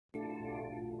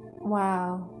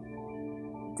Wow.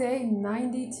 Day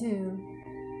 92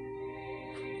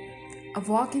 of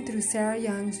walking through Sarah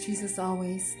Young's Jesus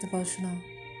Always devotional.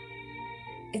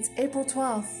 It's April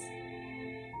 12th,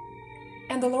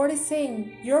 and the Lord is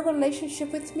saying, your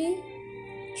relationship with me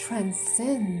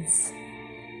transcends.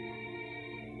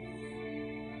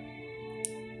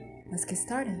 Let's get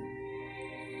started.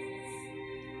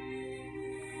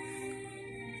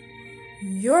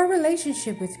 Your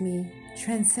relationship with me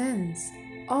transcends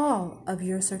all of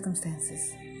your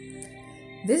circumstances.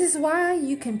 This is why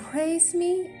you can praise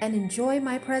me and enjoy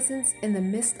my presence in the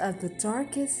midst of the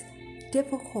darkest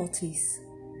difficulties.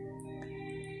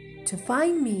 To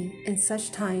find me in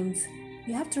such times,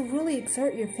 you have to really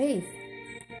exert your faith.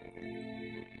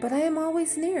 But I am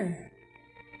always near.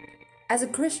 As a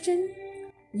Christian,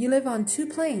 you live on two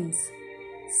planes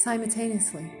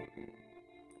simultaneously.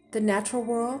 The natural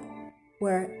world,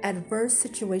 where adverse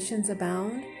situations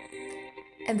abound,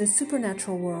 and the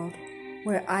supernatural world,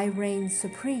 where I reign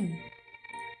supreme.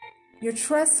 Your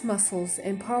trust muscles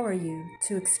empower you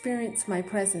to experience my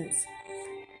presence,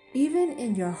 even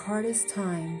in your hardest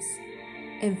times.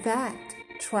 In fact,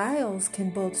 trials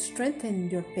can both strengthen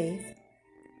your faith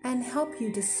and help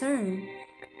you discern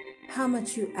how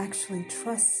much you actually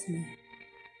trust me.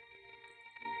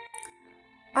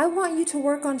 I want you to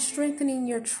work on strengthening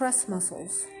your trust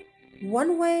muscles.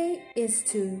 One way is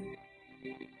to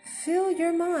fill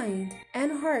your mind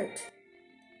and heart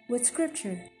with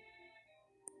Scripture.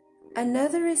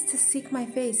 Another is to seek my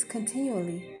face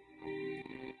continually.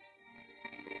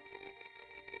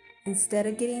 Instead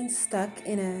of getting stuck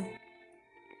in an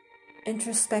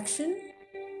introspection,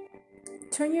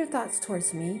 turn your thoughts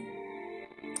towards me.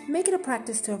 Make it a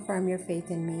practice to affirm your faith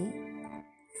in me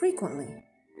frequently,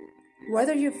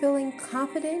 whether you're feeling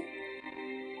confident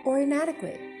or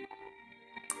inadequate.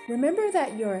 Remember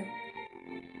that your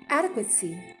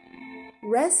adequacy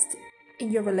rests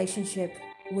in your relationship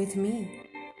with me.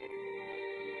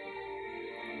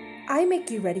 I make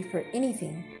you ready for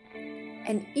anything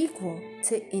and equal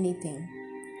to anything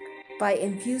by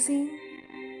infusing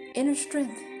inner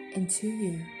strength into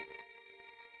you.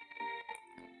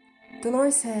 The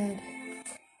Lord said,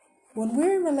 when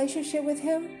we're in relationship with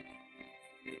Him,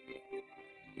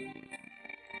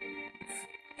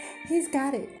 He's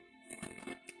got it.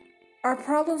 Our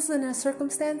problems and our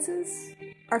circumstances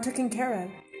are taken care of.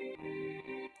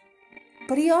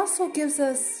 But He also gives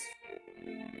us,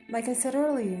 like I said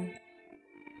earlier,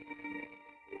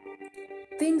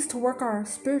 things to work our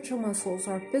spiritual muscles,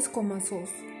 our physical muscles,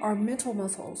 our mental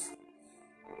muscles.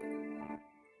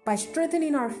 By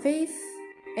strengthening our faith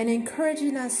and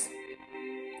encouraging us,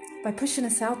 by pushing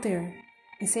us out there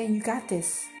and saying, you got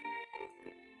this.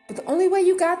 But the only way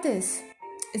you got this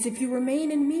is if you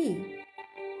remain in me.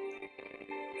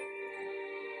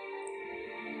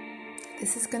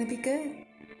 This is going to be good.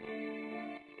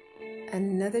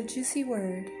 Another juicy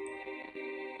word.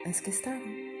 Let's get started.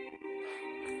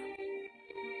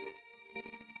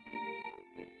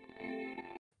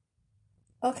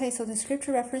 Okay, so the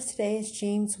scripture reference today is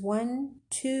James 1,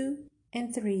 2,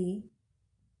 and 3,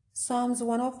 Psalms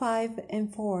 105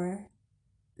 and 4.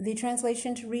 The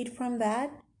translation to read from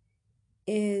that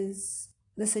is,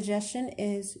 the suggestion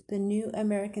is the New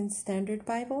American Standard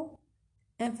Bible,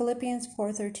 and Philippians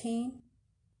 4:13.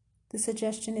 The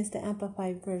suggestion is the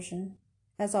Amplified Version.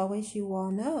 As always, you all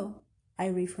know I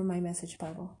read from my Message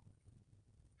Bible.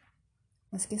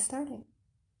 Let's get started.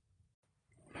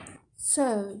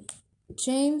 So,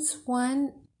 James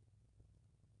 1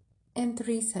 and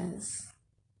 3 says,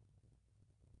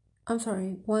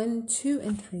 1, 2,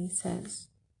 and 3 says,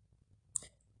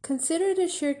 consider it a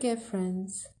sheer gift,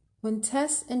 friends, when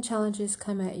tests and challenges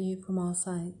come at you from all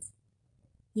sides.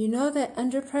 You know that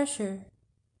under pressure,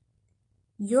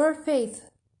 your faith,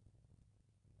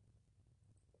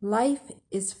 life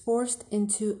is forced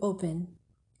into open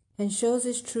and shows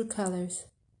its true colors.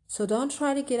 So don't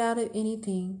try to get out of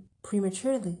anything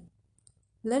prematurely.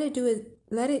 Let it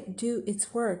do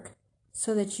its work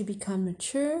so that you become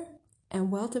mature and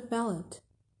well developed,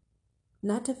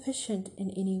 not deficient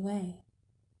in any way.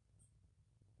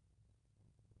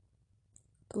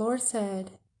 The Lord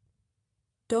said,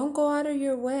 don't go out of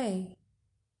your way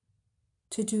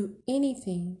to do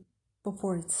anything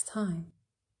before it's time.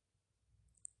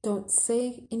 Don't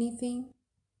say anything,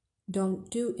 don't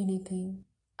do anything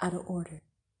out of order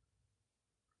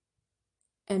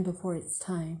and before it's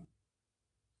time.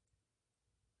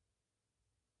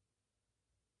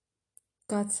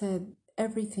 God said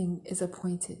everything is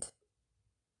appointed.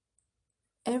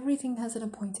 Everything has an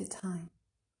appointed time,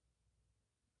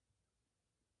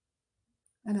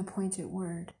 an appointed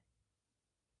word.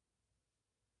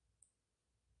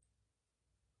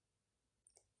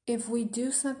 If we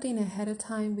do something ahead of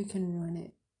time, we can ruin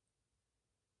it.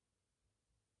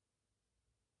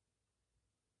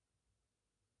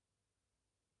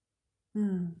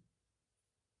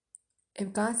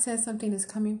 If God says something is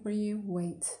coming for you,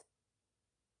 wait.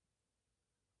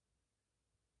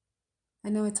 I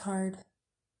know it's hard,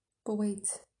 but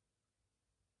wait.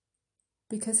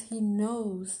 Because He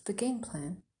knows the game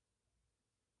plan.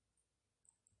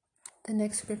 The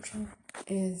next scripture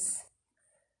is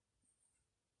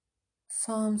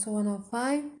Psalms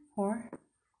 105, or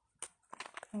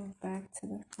go back to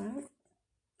the front.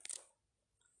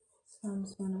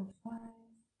 Psalms 105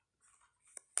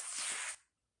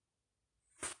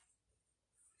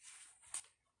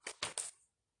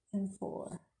 and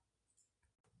 4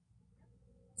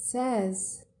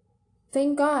 says,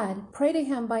 thank God, pray to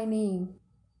Him by name.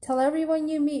 Tell everyone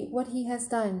you meet what He has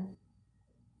done.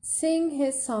 Sing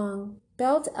His song,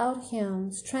 belt out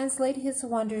hymns, translate His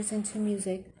wonders into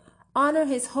music. Honor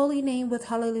His holy name with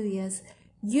hallelujahs.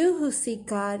 You who seek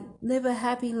God, live a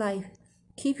happy life.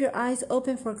 Keep your eyes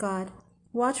open for God.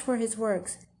 Watch for His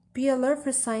works. Be alert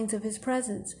for signs of His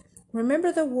presence.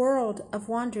 Remember the world of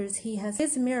wonders He has,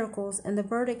 His miracles, and the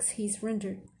verdicts He's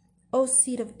rendered. O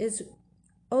seed of Israel,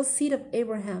 O seed of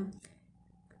Abraham,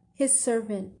 His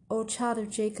servant, O child of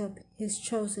Jacob, His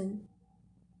chosen.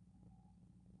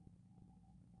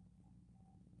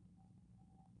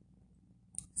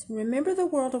 Remember the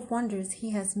world of wonders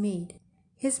He has made,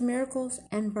 His miracles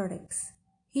and verdicts.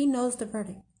 He knows the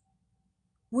verdict.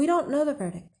 We don't know the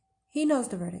verdict. He knows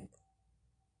the verdict.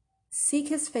 Seek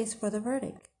His face for the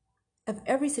verdict of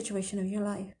every situation of your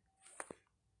life.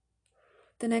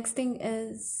 The next thing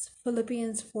is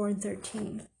Philippians 4 and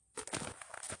 13.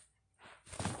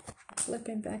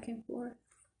 Flipping back and forth.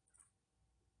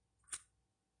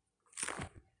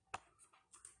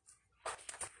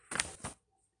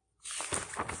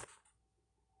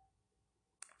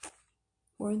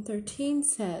 Four and 13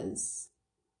 says,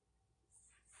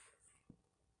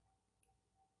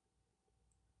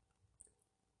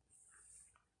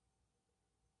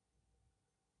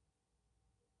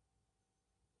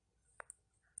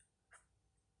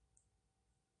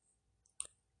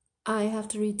 I have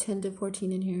to read 10 to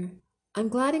 14 in here. I'm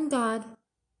glad in God,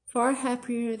 far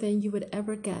happier than you would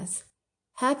ever guess.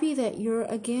 Happy that you're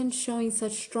again showing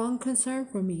such strong concern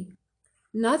for me.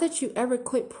 Not that you ever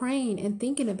quit praying and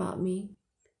thinking about me.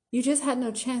 You just had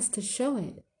no chance to show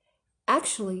it.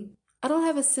 Actually, I don't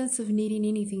have a sense of needing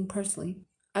anything personally.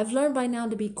 I've learned by now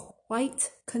to be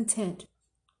quite content,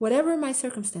 whatever my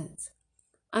circumstance.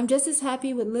 I'm just as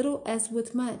happy with little as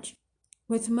with much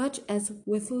as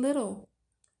with little.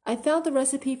 I found the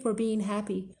recipe for being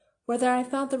happy. I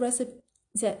found the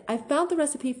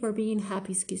recipe for being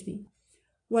happy,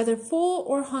 Whether full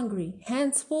or hungry,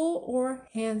 hands full or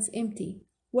hands empty,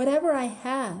 whatever I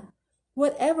have,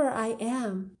 whatever I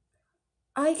am,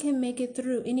 I can make it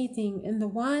through anything in the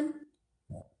one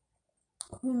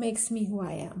who makes me who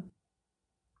I am.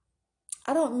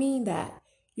 I don't mean that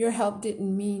your help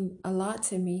didn't mean a lot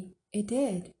to me. It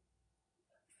did.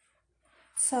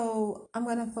 So I'm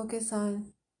going to focus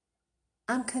on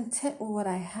I'm content with what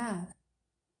I have.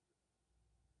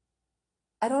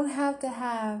 I don't have to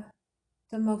have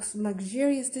the most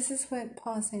luxurious. This is what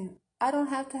Paul's saying. I don't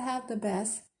have to have the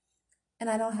best, and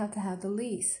I don't have to have the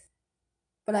least.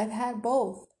 But I've had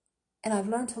both, and I've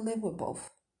learned to live with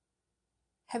both.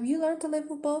 Have you learned to live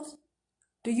with both?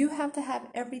 Do you have to have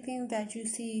everything that you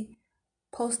see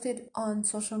posted on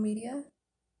social media?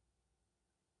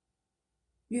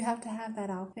 You have to have that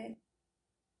outfit?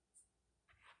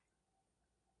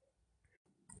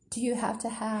 Do you have to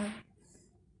have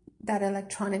that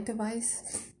electronic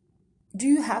device? Do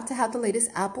you have to have the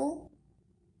latest Apple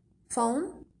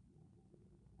phone?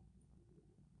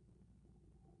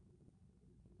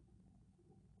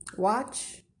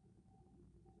 Watch?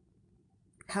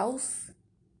 House?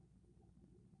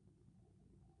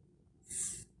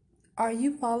 Are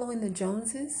you following the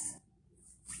Joneses?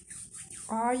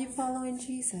 Or are you following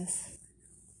Jesus?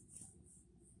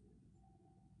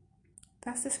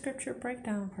 That's the scripture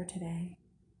breakdown for today.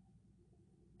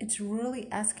 It's really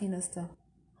asking us to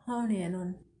hone in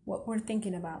on what we're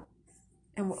thinking about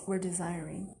and what we're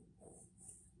desiring.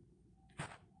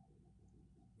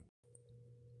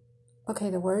 Okay,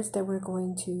 the words that we're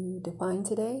going to define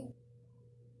today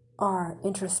are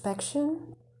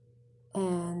introspection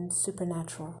and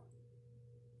supernatural.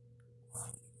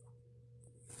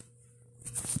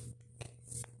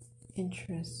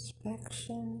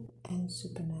 Introspection and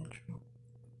supernatural.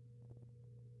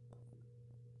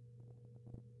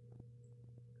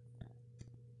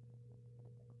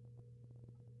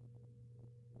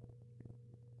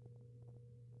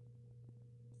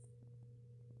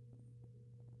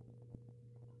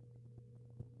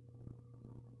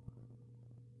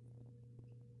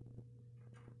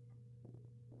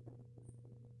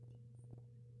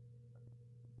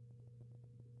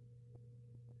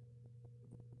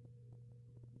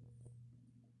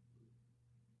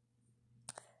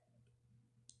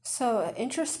 So,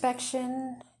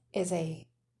 introspection is a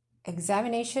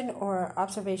examination or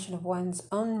observation of one's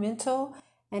own mental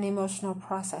and emotional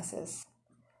processes.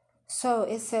 So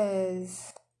it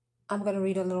says, I'm going to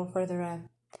read a little further up.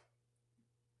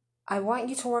 I want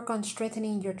you to work on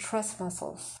strengthening your trust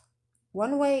muscles.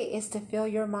 One way is to fill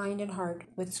your mind and heart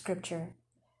with scripture.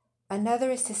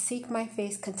 Another is to seek my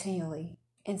face continually,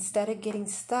 instead of getting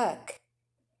stuck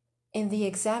in the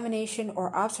examination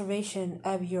or observation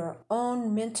of your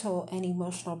own mental and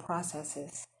emotional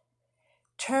processes.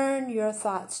 Turn your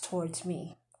thoughts towards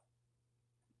me.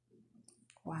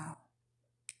 Wow.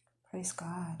 Praise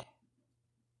God.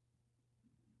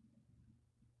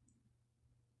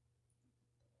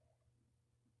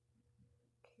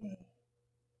 Okay.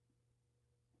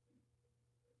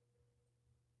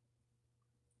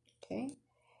 Okay.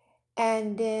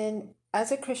 And then as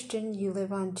a Christian, you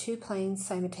live on two planes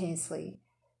simultaneously.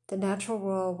 The natural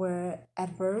world where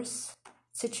adverse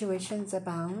situations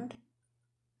abound,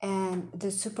 and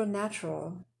the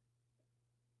supernatural.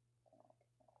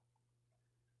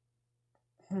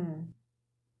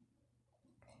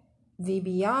 The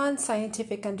beyond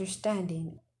scientific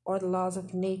understanding or the laws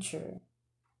of nature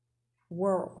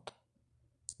world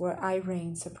where I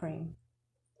reign supreme.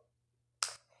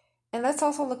 And let's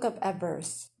also look up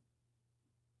adverse.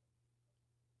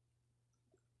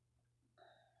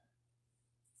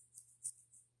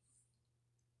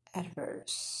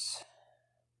 Adverse.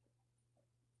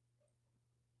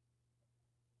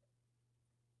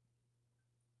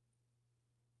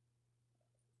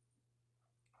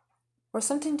 Or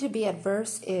something to be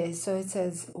adverse is, so it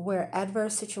says, where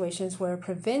adverse situations where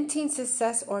preventing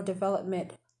success or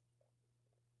development,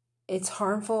 it's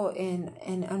harmful in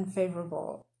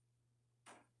unfavorable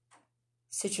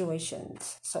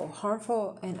situations. So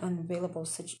harmful and unfavorable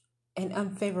situations.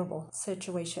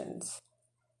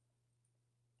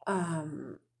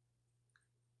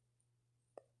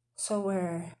 So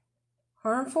where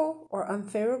harmful or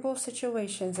unfavorable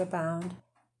situations abound,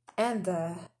 and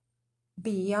the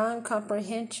beyond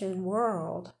comprehension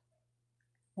world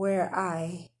where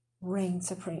I reign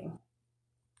supreme.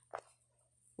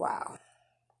 Wow.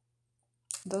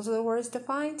 Those are the words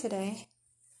defined today.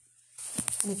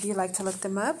 And if you'd like to look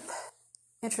them up,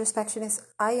 introspection is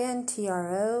introspection.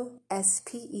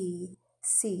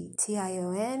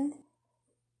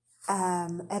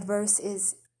 Adverse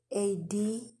is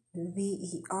adverse,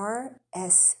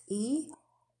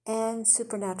 and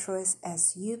supernatural is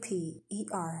supernatural.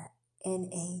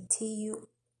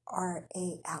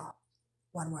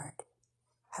 One word.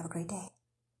 Have a great day.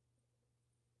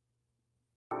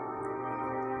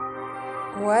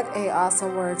 What a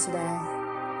awesome word today.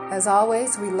 As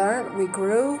always, we learned, we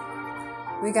grew,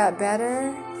 we got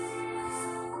better.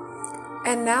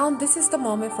 And now this is the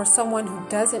moment for someone who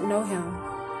doesn't know him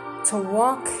to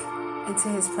walk into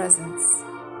his presence,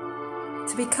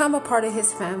 to become a part of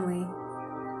his family,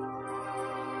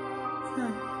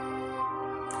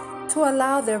 to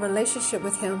allow their relationship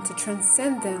with him to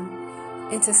transcend them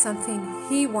into something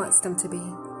he wants them to be.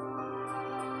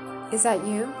 Is that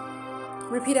you?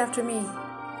 Repeat after me.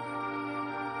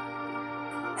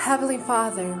 Heavenly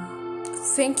Father,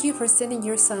 thank you for sending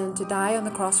your Son to die on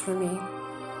the cross for me,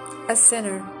 a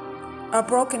sinner, a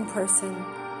broken person,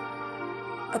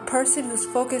 a person who's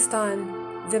focused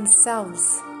on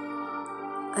themselves.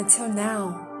 Until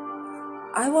now,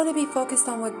 I want to be focused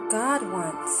on what God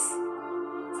wants,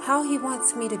 how He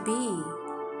wants me to be.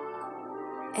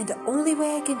 And the only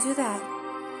way I can do that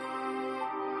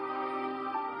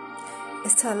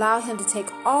is to allow Him to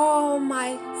take all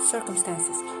my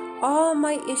circumstances, all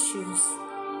my issues,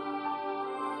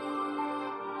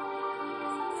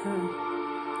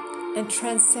 and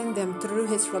transcend them through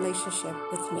His relationship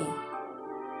with me.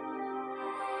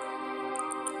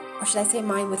 Or should I say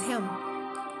mine with Him?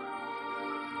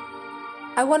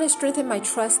 I want to strengthen my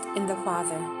trust in the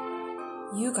Father,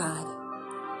 you, God.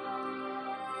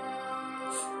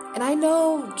 And I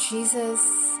know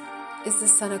Jesus is the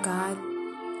Son of God,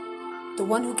 the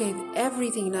one who gave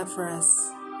everything up for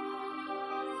us.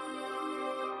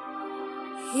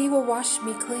 He will wash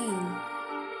me clean.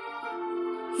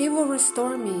 He will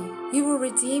restore me. He will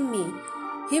redeem me.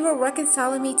 He will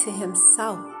reconcile me to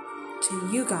Himself, to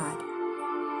you, God.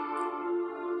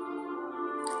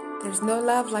 There's no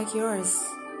love like yours.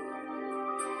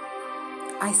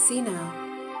 I see now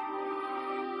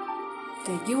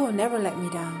that you will never let me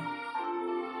down.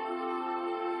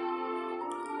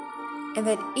 And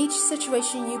that each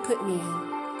situation you put me in,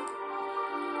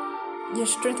 you're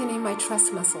strengthening my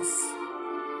trust muscles.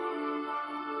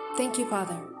 Thank you,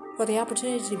 Father, for the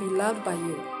opportunity to be loved by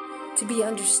you, to be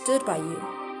understood by you,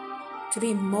 to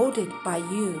be molded by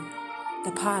you,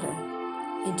 the potter.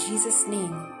 In Jesus'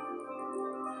 name,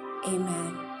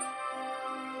 amen.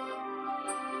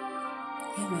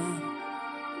 Amen.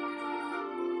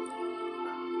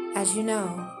 As you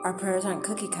know, our prayers aren't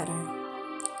cookie cutter,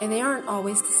 and they aren't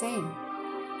always the same,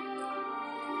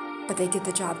 but they get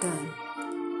the job done.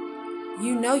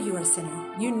 You know you are a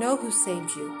sinner. You know who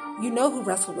saved you. You know who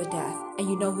wrestled with death, and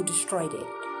you know who destroyed it.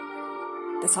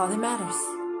 That's all that matters.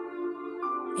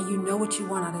 And you know what you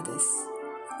want out of this.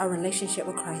 A relationship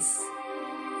with Christ.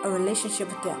 A relationship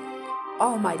with the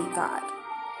Almighty God.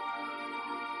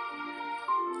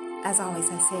 As always,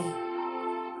 I say,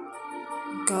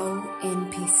 go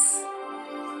in peace.